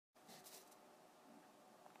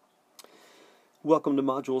Welcome to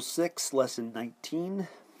Module 6, Lesson 19,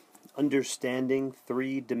 Understanding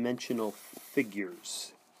Three-Dimensional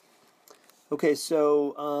Figures. Okay,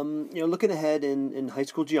 so, looking ahead in high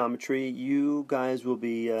school geometry, you guys will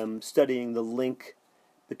be studying the link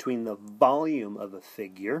between the volume of a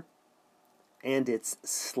figure and its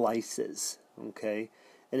slices, okay?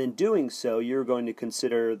 And in doing so, you're going to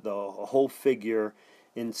consider the whole figure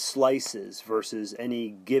in slices versus any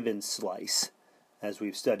given slice, as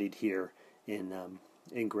we've studied here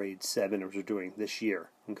in grade 7, as we're doing this year.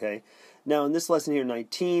 Okay. Now in this lesson here,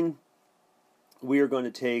 19, we are going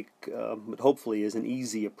to take what hopefully is an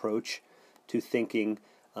easy approach to thinking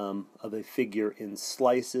of a figure in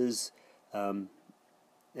slices. And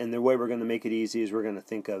the way we're going to make it easy is we're going to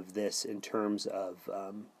think of this in terms of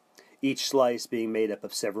each slice being made up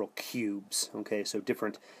of several cubes. Okay, so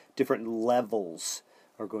different levels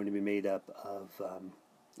are going to be made up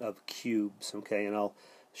of cubes. Okay, and I'll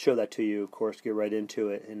show that to you, of course, get right into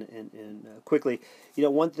it and quickly.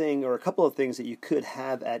 One thing or a couple of things that you could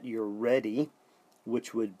have at your ready,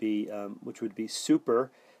 which would be super.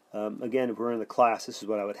 Again, if we're in the class, this is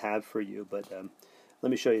what I would have for you, but let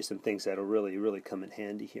me show you some things that'll really come in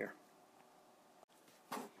handy here.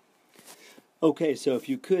 Okay, so if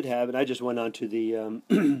you could have, and I just went onto the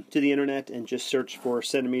to the internet and just searched for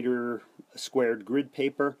centimeter squared grid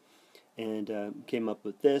paper, and came up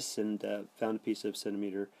with this, and found a piece of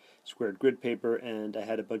centimeter squared grid paper, and I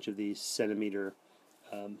had a bunch of these centimeter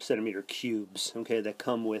cubes, okay, that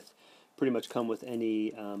pretty much come with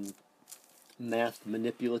any math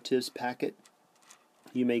manipulatives packet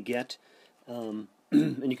you may get, and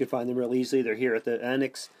you can find them real easily. They're here at the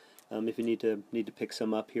annex if you need to pick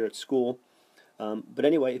some up here at school. But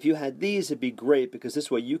anyway, if you had these, it'd be great, because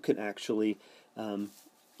this way you can actually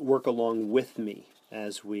work along with me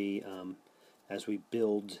as we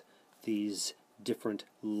build these different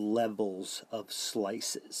levels of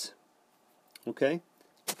slices. Okay?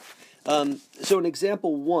 So in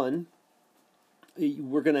example 1,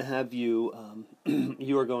 we're going to have you,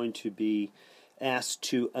 you are going to be asked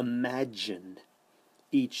to imagine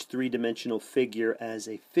each three-dimensional figure as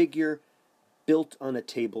a figure built on a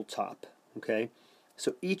tabletop. Okay?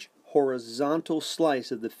 So each horizontal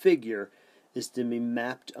slice of the figure is to be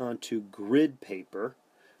mapped onto grid paper,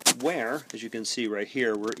 where, as you can see right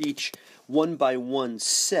here, where each 1 by 1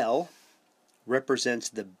 cell represents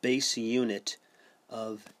the base unit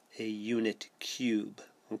of a unit cube.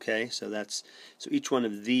 Okay, so each one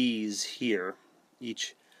of these here,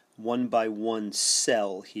 each 1 by 1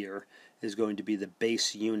 cell here, is going to be the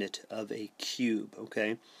base unit of a cube.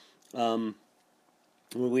 Okay, when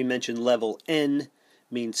we mentioned level n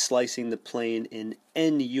means slicing the plane in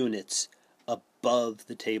n units above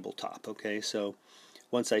the tabletop. Okay, so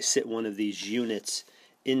once I sit one of these units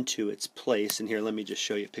into its place, and here, let me just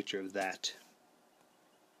show you a picture of that.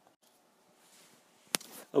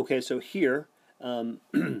 Okay, so here,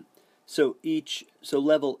 so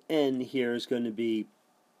level n here is going to be,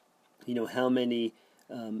 how many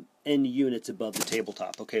n units above the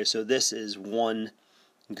tabletop. Okay, so this is one.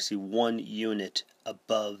 You can see 1 unit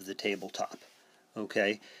above the tabletop.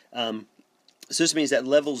 Okay, so this means that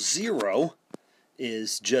level 0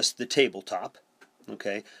 is just the tabletop.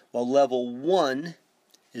 Okay, while level 1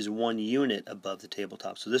 is 1 unit above the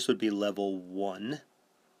tabletop. So this would be level 1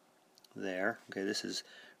 there. Okay, this is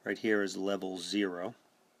right here is level 0.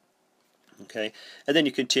 Okay, and then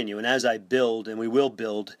you continue, and as I build, and we will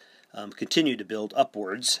build, continue to build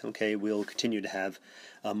upwards. Okay, we'll continue to have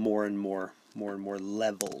more and more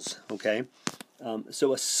levels. Okay,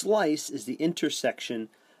 so a slice is the intersection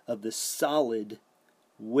of the solid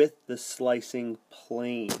with the slicing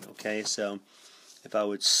plane. Okay, so if I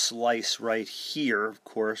would slice right here, of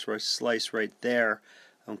course, or slice right there,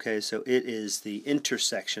 okay, so it is the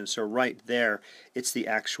intersection. So right there, it's the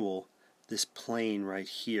actual, this plane right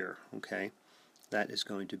here. Okay, that is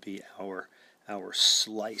going to be our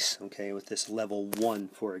slice. Okay, with this level 1,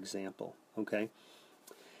 for example. Okay.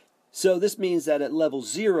 So this means that at level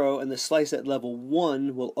 0 and the slice at level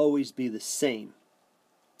 1 will always be the same.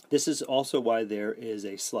 This is also why there is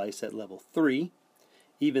a slice at level 3,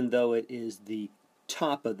 even though it is the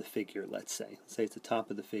top of the figure, let's say. Let's say it's the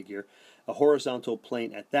top of the figure. A horizontal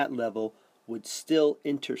plane at that level would still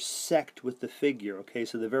intersect with the figure. Okay,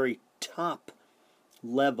 so the very top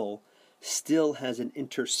level still has an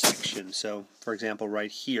intersection. So, for example,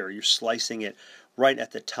 right here, you're slicing it right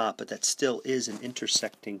at the top, but that still is an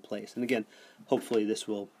intersecting place. And again, hopefully this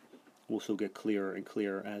will also get clearer and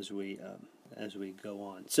clearer as we go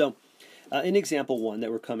on. So, in example 1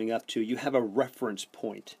 that we're coming up to, you have a reference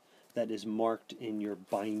point that is marked in your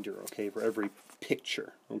binder. Okay, for every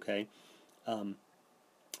picture. Okay,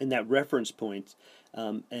 and that reference point,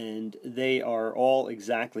 and they are all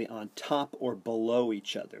exactly on top or below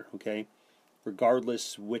each other, okay,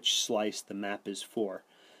 regardless which slice the map is for.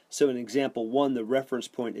 So in example 1, the reference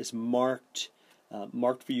point is marked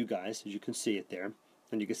for you guys, as you can see it there,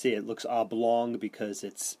 and you can see it looks oblong because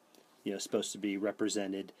it's supposed to be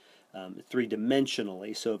represented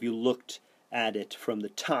three-dimensionally. So if you looked at it from the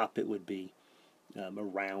top, it would be a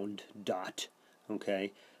round dot,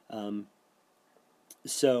 okay.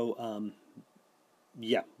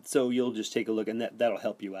 Yeah, so you'll just take a look, and that'll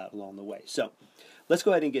help you out along the way. So let's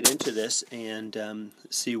go ahead and get into this and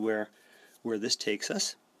see where this takes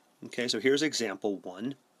us. Okay, so here's example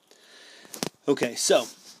 1. Okay, so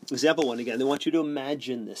example 1, again, I want you to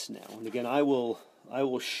imagine this now. And again, I will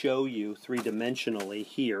show you three-dimensionally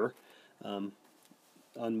here on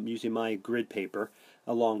using my grid paper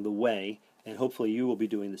along the way, and hopefully you will be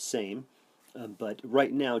doing the same. But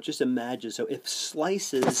right now, just imagine, so if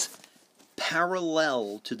slices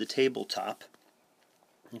parallel to the tabletop,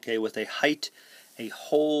 okay, with a height a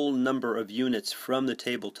whole number of units from the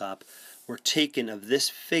tabletop were taken of this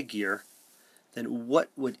figure, then what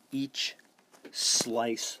would each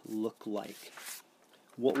slice look like?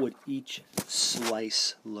 What would each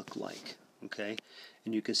slice look like? Okay,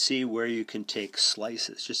 and you can see where you can take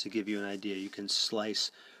slices. Just to give you an idea, you can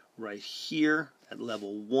slice right here at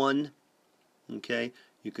level 1. Okay,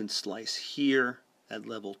 you can slice here at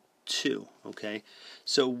level 2. Okay,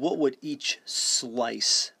 so what would each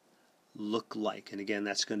slice look like? And again,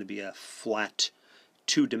 that's going to be a flat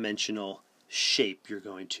two-dimensional shape you're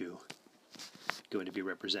going to be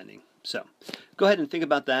representing. So go ahead and think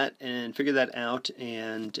about that and figure that out,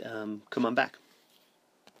 and come on back.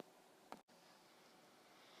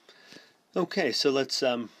 Okay, so let's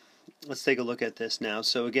take a look at this now.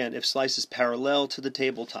 So again, if slice is parallel to the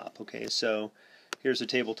tabletop, okay, so here's the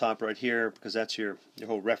tabletop right here, because that's your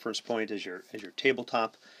whole reference point as your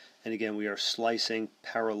tabletop. And again, we are slicing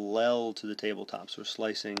parallel to the tabletop, so we're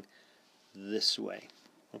slicing this way.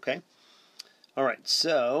 Okay. All right.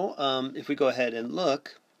 So if we go ahead and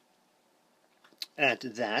look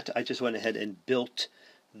at that, I just went ahead and built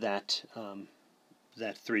that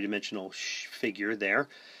that three-dimensional figure there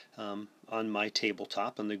on my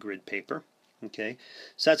tabletop on the grid paper. Okay.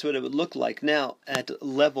 So that's what it would look like. Now at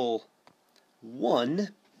level 1,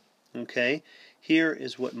 okay, here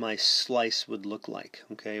is what my slice would look like.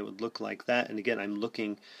 Okay, it would look like that. And again, I'm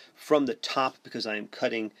looking from the top because I'm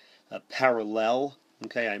cutting parallel.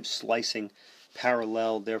 Okay, I'm slicing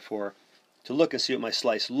parallel. Therefore, to look and see what my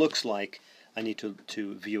slice looks like, I need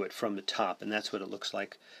to view it from the top, and that's what it looks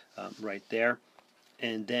like right there.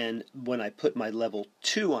 And then when I put my level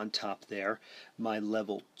 2 on top there, my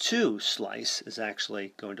level 2 slice is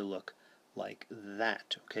actually going to look like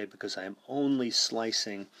that, okay, because I'm only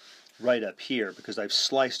slicing right up here, because I've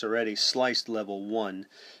sliced level 1,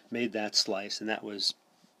 made that slice, and that was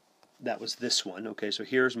this one. Okay, so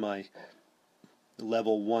here's my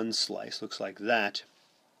level 1 slice, looks like that.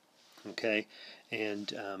 Okay,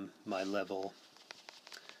 and my level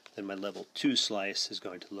 2 slice is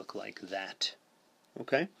going to look like that.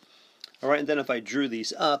 Okay, all right, and then if I drew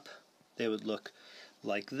these up, they would look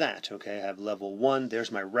like that. Okay, I have level 1,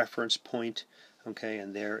 there's my reference point, okay,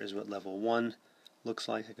 and there is what level 1 looks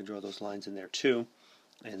like. I can draw those lines in there too.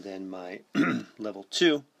 And then my level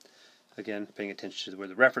 2, again, paying attention to where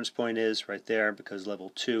the reference point is right there, because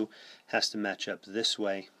level 2 has to match up this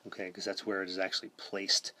way, okay, because that's where it is actually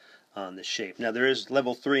placed on the shape. Now there is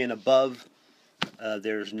level 3 and above,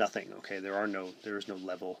 there's nothing, okay, there is no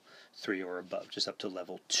level 3 or above, just up to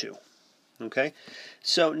level 2. Okay,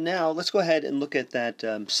 so now let's go ahead and look at that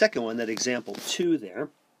second one, that example 2 there,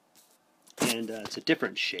 and it's a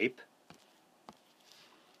different shape.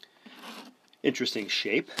 Interesting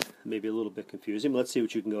shape, maybe a little bit confusing, but let's see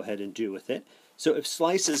what you can go ahead and do with it. So if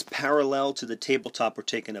slices parallel to the tabletop were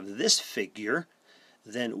taken of this figure,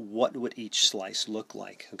 then what would each slice look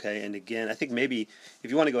like? Okay, and again, I think maybe if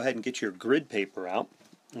you want to go ahead and get your grid paper out,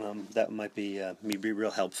 that might be real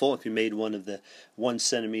helpful. If you made one of the 1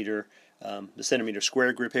 centimeter, the centimeter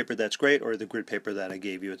square grid paper, that's great, or the grid paper that I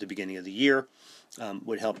gave you at the beginning of the year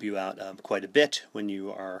would help you out quite a bit when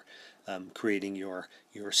you are creating your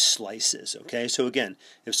slices. Okay, so again,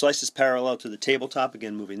 if slice is parallel to the tabletop,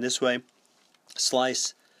 again moving this way,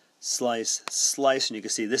 slice, slice, slice, and you can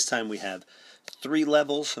see this time we have 3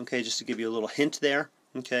 levels. Okay, just to give you a little hint there.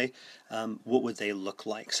 Okay, what would they look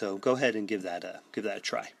like? So go ahead and give that a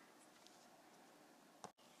try.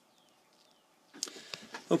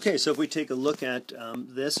 Okay, so if we take a look at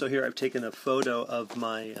this, so here I've taken a photo of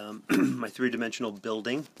my my three-dimensional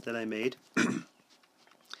building that I made.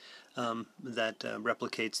 that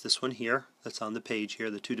replicates this one here that's on the page here,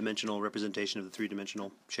 the two-dimensional representation of the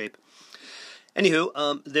three-dimensional shape.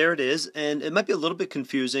 Anywho, there it is, and it might be a little bit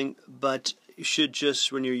confusing, but you should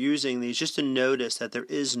just, when you're using these, just to notice that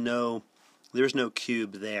there's no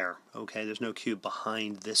cube there, okay? There's no cube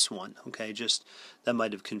behind this one, okay? Just, that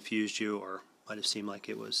might have confused you, or might have seemed like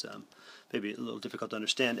it was maybe a little difficult to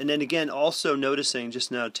understand. And then again, also noticing, just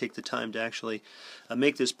now take the time to actually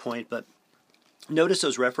make this point, but notice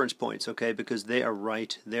those reference points, okay? Because they are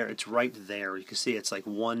right there. It's right there. You can see it's like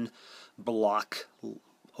one block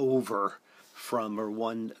over from, or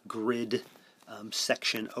one grid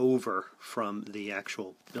section over from the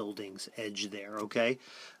actual building's edge there, okay?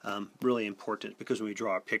 Really important because when we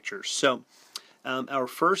draw our pictures. So our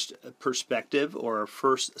first perspective, or our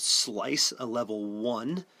first slice, a level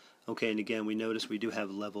 1, okay, and again we notice we do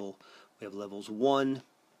have levels 1,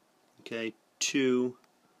 okay, 2,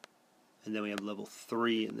 and then we have level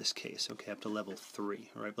 3 in this case, okay, up to level 3.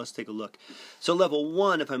 All right, let's take a look. So level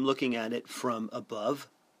 1, if I'm looking at it from above,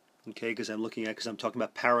 okay, because I'm talking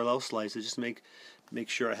about parallel slices, just to make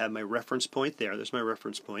sure I have my reference point there. There's my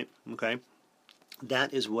reference point, okay.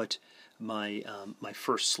 That is what my my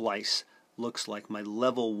first slice looks like. My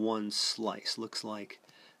level 1 slice looks like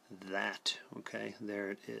that, okay.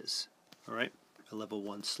 There it is. All right, a level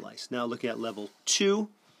 1 slice. Now looking at level 2,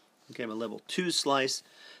 okay, my level 2 slice,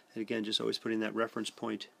 and again, just always putting that reference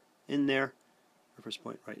point in there. Reference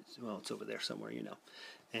point, right, well, it's over there somewhere, you know.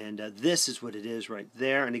 And this is what it is right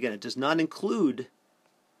there. And again, it does not include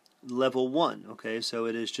level 1, okay, so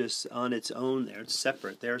it is just on its own there. It's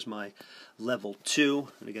separate. There's my level 2.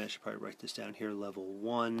 And again, I should probably write this down here. Level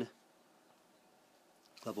 1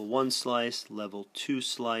 slice, level 2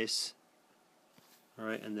 slice. All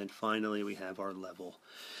right, and then finally we have our level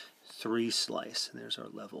 3 slice. And there's our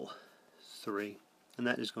level 3. And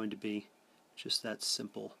that is going to be just that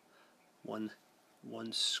simple one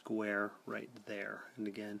square right there. And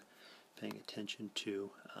again, paying attention to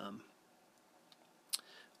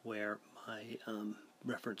where my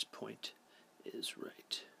reference point is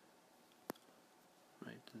right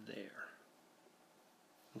there.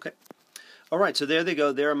 Okay. All right, so there they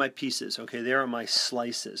go. There are my pieces. Okay, there are my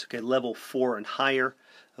slices. Okay, level 4 and higher,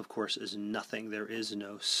 of course, is nothing. There is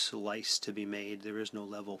no slice to be made. There is no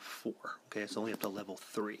level 4. Okay, it's only up to level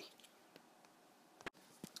 3.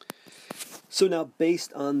 So now,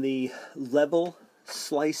 based on the level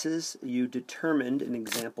slices you determined in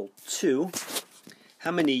example 2,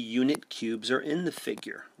 how many unit cubes are in the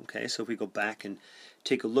figure? Okay, so if we go back and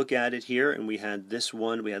take a look at it here, and we had this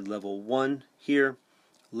one, we had level 1 here,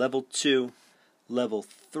 level 2, level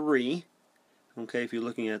 3. Okay, if you're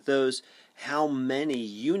looking at those, how many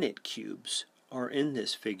unit cubes are in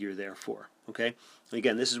this figure, therefore? Okay,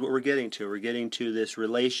 again, this is what we're getting to. We're getting to this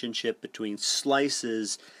relationship between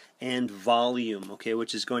slices and volume, okay,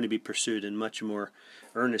 which is going to be pursued in much more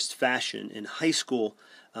earnest fashion in high school,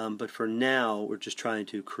 but for now we're just trying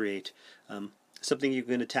to create something you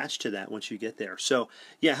can attach to that once you get there. So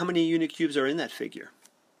yeah, how many unit cubes are in that figure?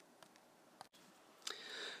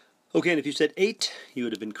 Okay, and if you said 8, you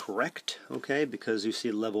would have been correct, okay, because you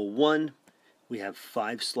see level 1, we have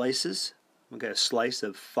 5 slices. We got a slice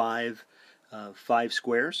of 5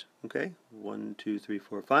 squares, okay, 1, 2, 3,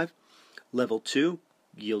 4, 5. Level 2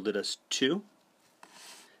 yielded us 2,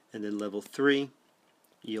 and then level 3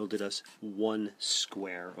 yielded us 1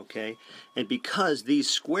 square, okay? And because these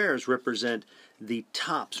squares represent the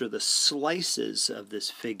tops or the slices of this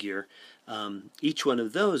figure, each one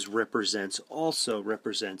of those also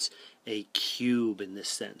represents a cube in this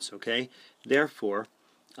sense, okay? Therefore,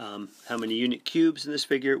 how many unit cubes in this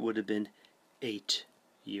figure? It would have been 8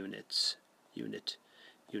 units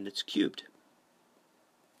cubed.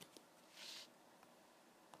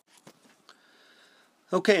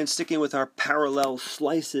 Okay, and sticking with our parallel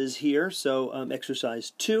slices here, so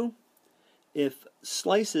exercise 2, if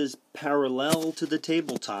slices parallel to the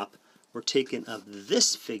tabletop were taken of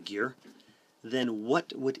this figure, then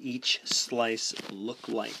what would each slice look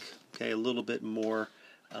like? Okay, a little bit more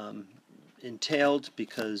entailed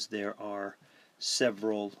because there are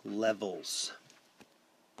several levels.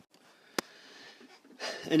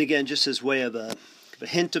 And again, just as way of a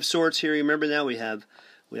hint of sorts here, remember now we have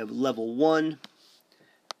level 1,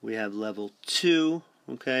 we have level 2,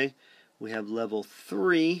 okay, we have level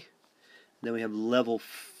 3, then we have level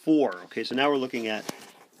 4. Okay, so now we're looking at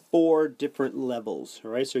 4 different levels. All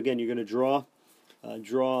right, so again, you're going to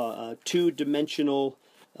draw two-dimensional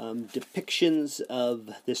depictions of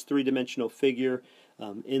this three-dimensional figure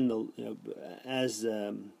in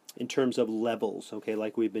terms of levels. Okay,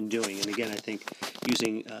 like we've been doing. And again, I think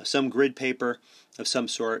using some grid paper of some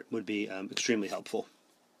sort would be extremely helpful.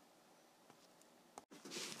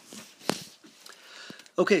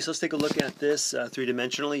 Okay, so let's take a look at this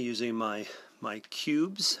three-dimensionally using my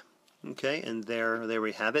cubes. Okay, and there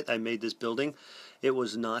we have it. I made this building. It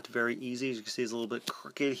was not very easy. As you can see, it's a little bit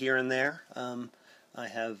crooked here and there. I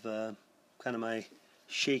have kind of my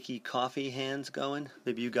shaky coffee hands going.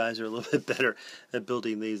 Maybe you guys are a little bit better at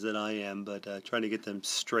building these than I am, but trying to get them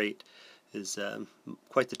straight is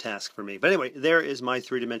quite the task for me. But anyway, there is my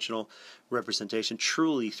three-dimensional representation,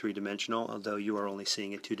 truly three-dimensional, although you are only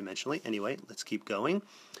seeing it two-dimensionally. Anyway, let's keep going.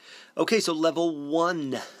 Okay, so level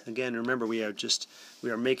 1. Again, remember we are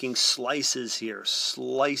making slices here,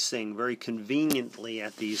 slicing very conveniently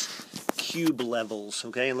at these cube levels.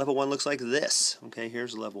 Okay, and level 1 looks like this. Okay,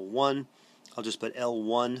 here's level 1. I'll just put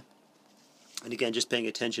L1. And again, just paying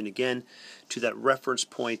attention again to that reference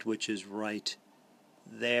point, which is right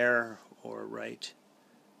there or right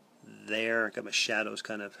there. I've got my shadows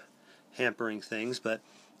kind of hampering things, but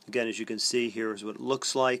again, as you can see, here is what it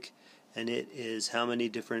looks like, and it is how many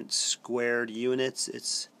different squared units?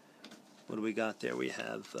 It's, what do we got there? We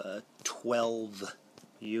have 12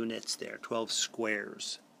 units there, 12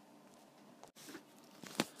 squares.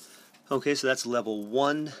 Okay, so that's level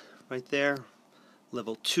 1 right there.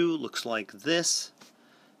 Level 2 looks like this,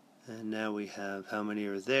 and now we have how many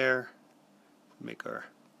are there? Make our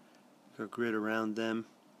grid around them.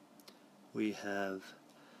 We have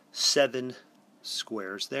 7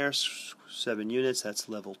 squares there, 7 units. That's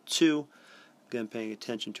level 2. Again, paying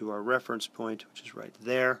attention to our reference point, which is right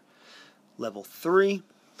there. Level 3.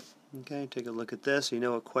 Okay, take a look at this. You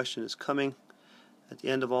know what question is coming at the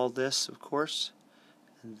end of all this, of course.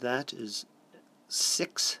 And that is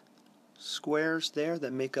 6 squares there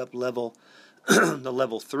that make up level the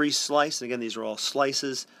level 3 slice. And again, these are all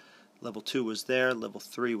slices. Level 2 was there, level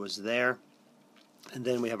 3 was there. And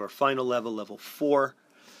then we have our final level, level 4,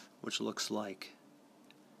 which looks like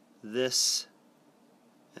this.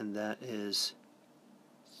 And that is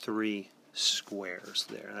 3 squares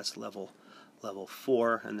there. That's level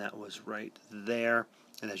 4, and that was right there.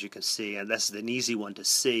 And as you can see, and this is an easy one to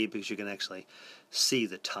see because you can actually see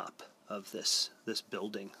the top of this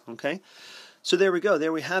building. Okay, so there we go.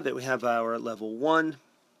 There we have it. We have our level 1,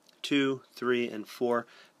 2, 3, and 4.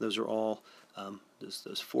 Those are all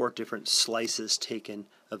those 4 different slices taken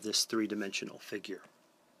of this three-dimensional figure.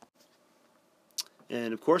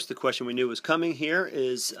 And of course, the question we knew was coming here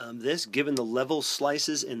is this: given the level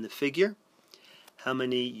slices in the figure, how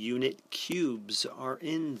many unit cubes are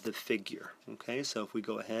in the figure? Okay, so if we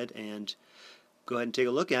go ahead and take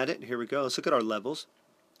a look at it, here we go. Let's look at our levels.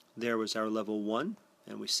 There was our level 1,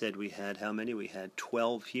 and we said we had how many? We had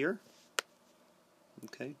 12 here.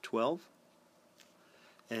 Okay, 12.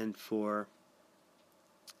 And for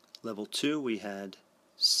level 2, we had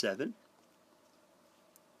 7.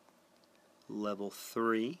 Level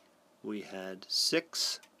 3, we had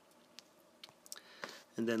 6.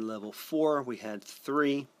 And then level 4, we had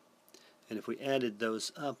 3. And if we added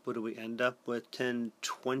those up, what do we end up with? 10,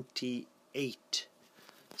 28.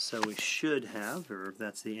 So we should have, or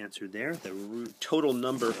that's the answer there, the total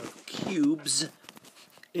number of cubes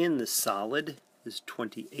in the solid is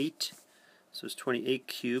 28. So it's 28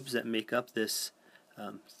 cubes that make up this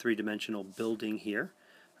three-dimensional building here.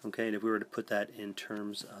 Okay, and if we were to put that in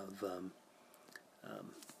terms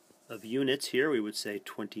of units here, we would say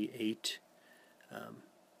 28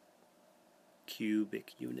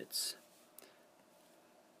 cubic units.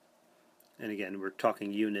 And again, we're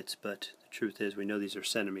talking units, but the truth is we know these are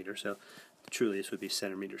centimeters, so truly this would be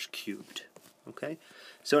centimeters cubed. Okay,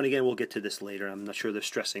 so and again, we'll get to this later. I'm not sure they're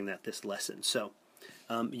stressing that this lesson. So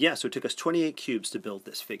yeah, so it took us 28 cubes to build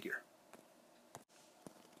this figure.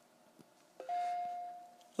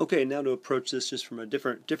 Okay, now to approach this just from a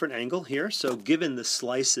different angle here. So given the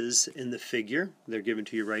slices in the figure, they're given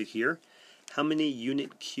to you right here, how many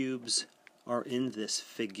unit cubes are in this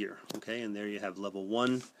figure? Okay, and there you have level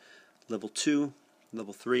 1, level 2,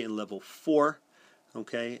 level 3, and level 4.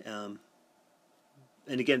 Okay,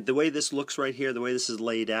 and again, the way this looks right here, the way this is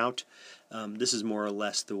laid out, this is more or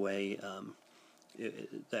less the way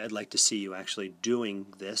I'd like to see you actually doing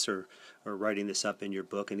this or writing this up in your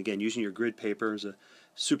book. And again, using your grid paper is a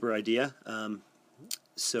super idea,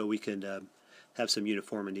 so we could have some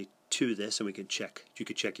uniformity to this, and you could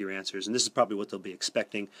check your answers. And this is probably what they'll be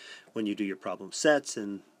expecting when you do your problem sets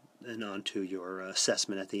and on to your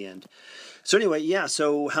assessment at the end. So anyway, yeah,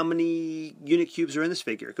 so how many unit cubes are in this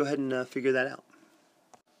figure? Go ahead and figure that out.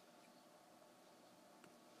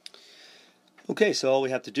 Okay, so all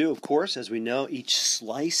we have to do, of course, as we know, each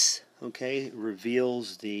slice, okay,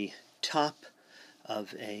 reveals the top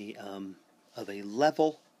of a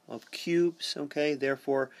level of cubes. Okay,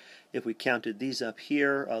 therefore, if we counted these up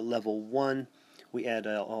here, level 1 we add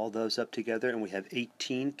all those up together, and we have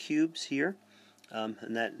 18 cubes here.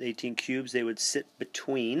 And that 18 cubes, they would sit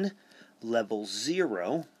between level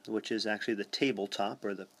 0, which is actually the tabletop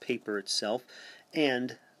or the paper itself,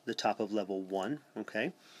 and the top of level 1.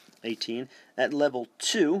 Okay, 18. At level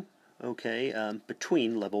 2, okay,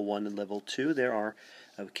 between level 1 and level 2, there are,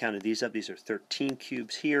 I've counted these up, these are 13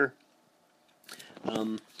 cubes here.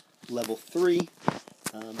 Level 3,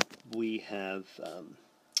 we have, what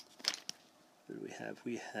do we have?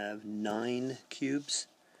 We have 9 cubes.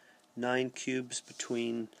 9 cubes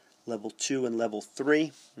between level 2 and level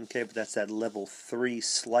 3. Okay, but that's that level 3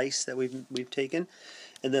 slice that we've taken.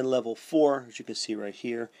 And then level 4, as you can see right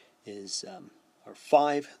here, is our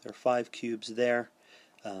 5. There are 5 cubes there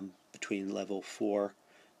between level 4.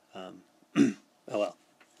 Oh well,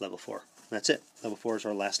 level 4. That's it. Level 4 is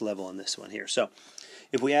our last level on this one here. So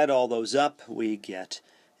if we add all those up, we get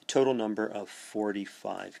a total number of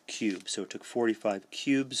 45 cubes. So it took 45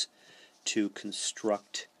 cubes to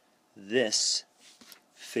construct this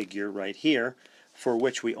figure right here, for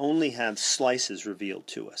which we only have slices revealed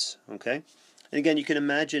to us. Okay, and again, you can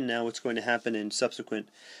imagine now what's going to happen in subsequent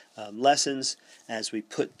lessons as we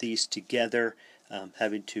put these together,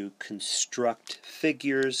 having to construct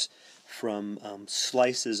figures from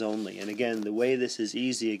slices only. And again, the way this is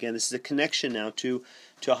easy, again, this is a connection now to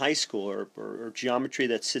high school or geometry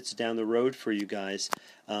that sits down the road for you guys.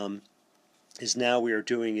 Is now we are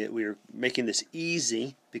doing it, we are making this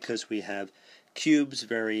easy because we have cubes,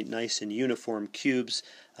 very nice and uniform cubes.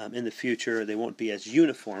 In the future they won't be as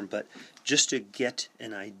uniform, but just to get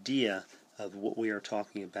an idea of what we are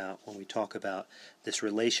talking about when we talk about this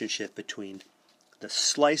relationship between the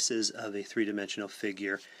slices of a three-dimensional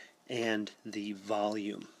figure and the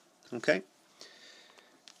volume. Okay?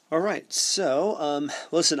 Alright, so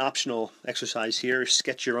well, it's an optional exercise here.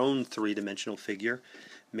 Sketch your own three-dimensional figure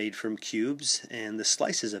made from cubes and the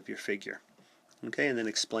slices of your figure. Okay, and then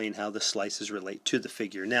explain how the slices relate to the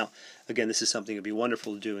figure. Now, again, this is something that would be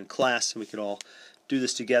wonderful to do in class, and we could all do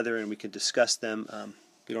this together and we could discuss them.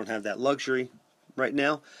 We don't have that luxury right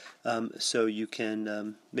now, so you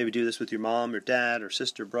can maybe do this with your mom or dad or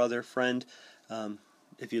sister, brother, friend,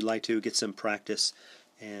 if you'd like to get some practice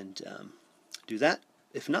and do that.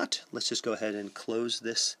 If not, let's just go ahead and close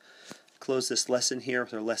this lesson here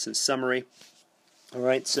with our lesson summary. All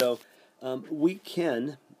right, so we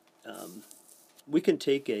can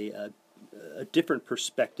take a different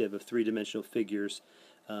perspective of three-dimensional figures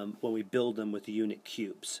when we build them with unit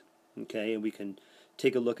cubes. Okay, and we can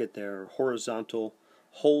take a look at their horizontal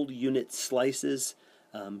whole unit slices,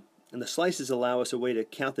 and the slices allow us a way to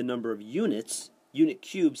count the number of unit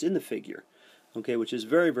cubes in the figure. Okay, which is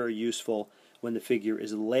very, very useful when the figure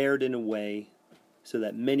is layered in a way so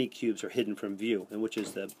that many cubes are hidden from view, and which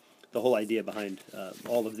is the whole idea behind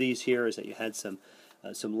all of these here, is that you had some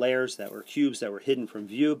layers that were cubes that were hidden from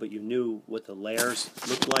view, but you knew what the layers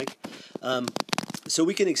looked like. So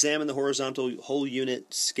we can examine the horizontal whole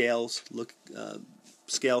unit scales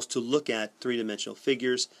to look at three-dimensional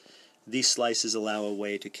figures. These slices allow a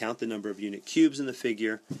way to count the number of unit cubes in the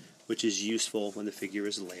figure, which is useful when the figure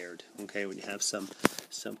is layered. Okay, when you have some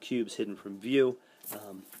cubes hidden from view.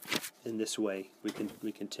 In this way, we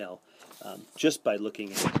can tell just by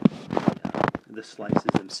looking at the slices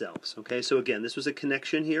themselves. Okay, so again, this was a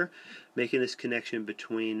connection here, making this connection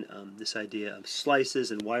between this idea of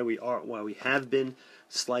slices and why we have been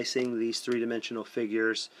slicing these three-dimensional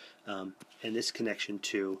figures, and this connection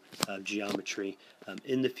to geometry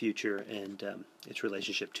in the future and its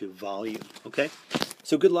relationship to volume. Okay,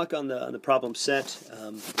 so good luck on the problem set,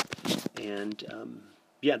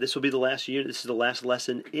 yeah, this will be the last unit. This is the last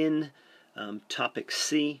lesson in topic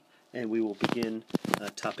C, and we will begin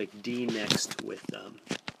topic D next with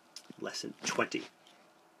lesson 20.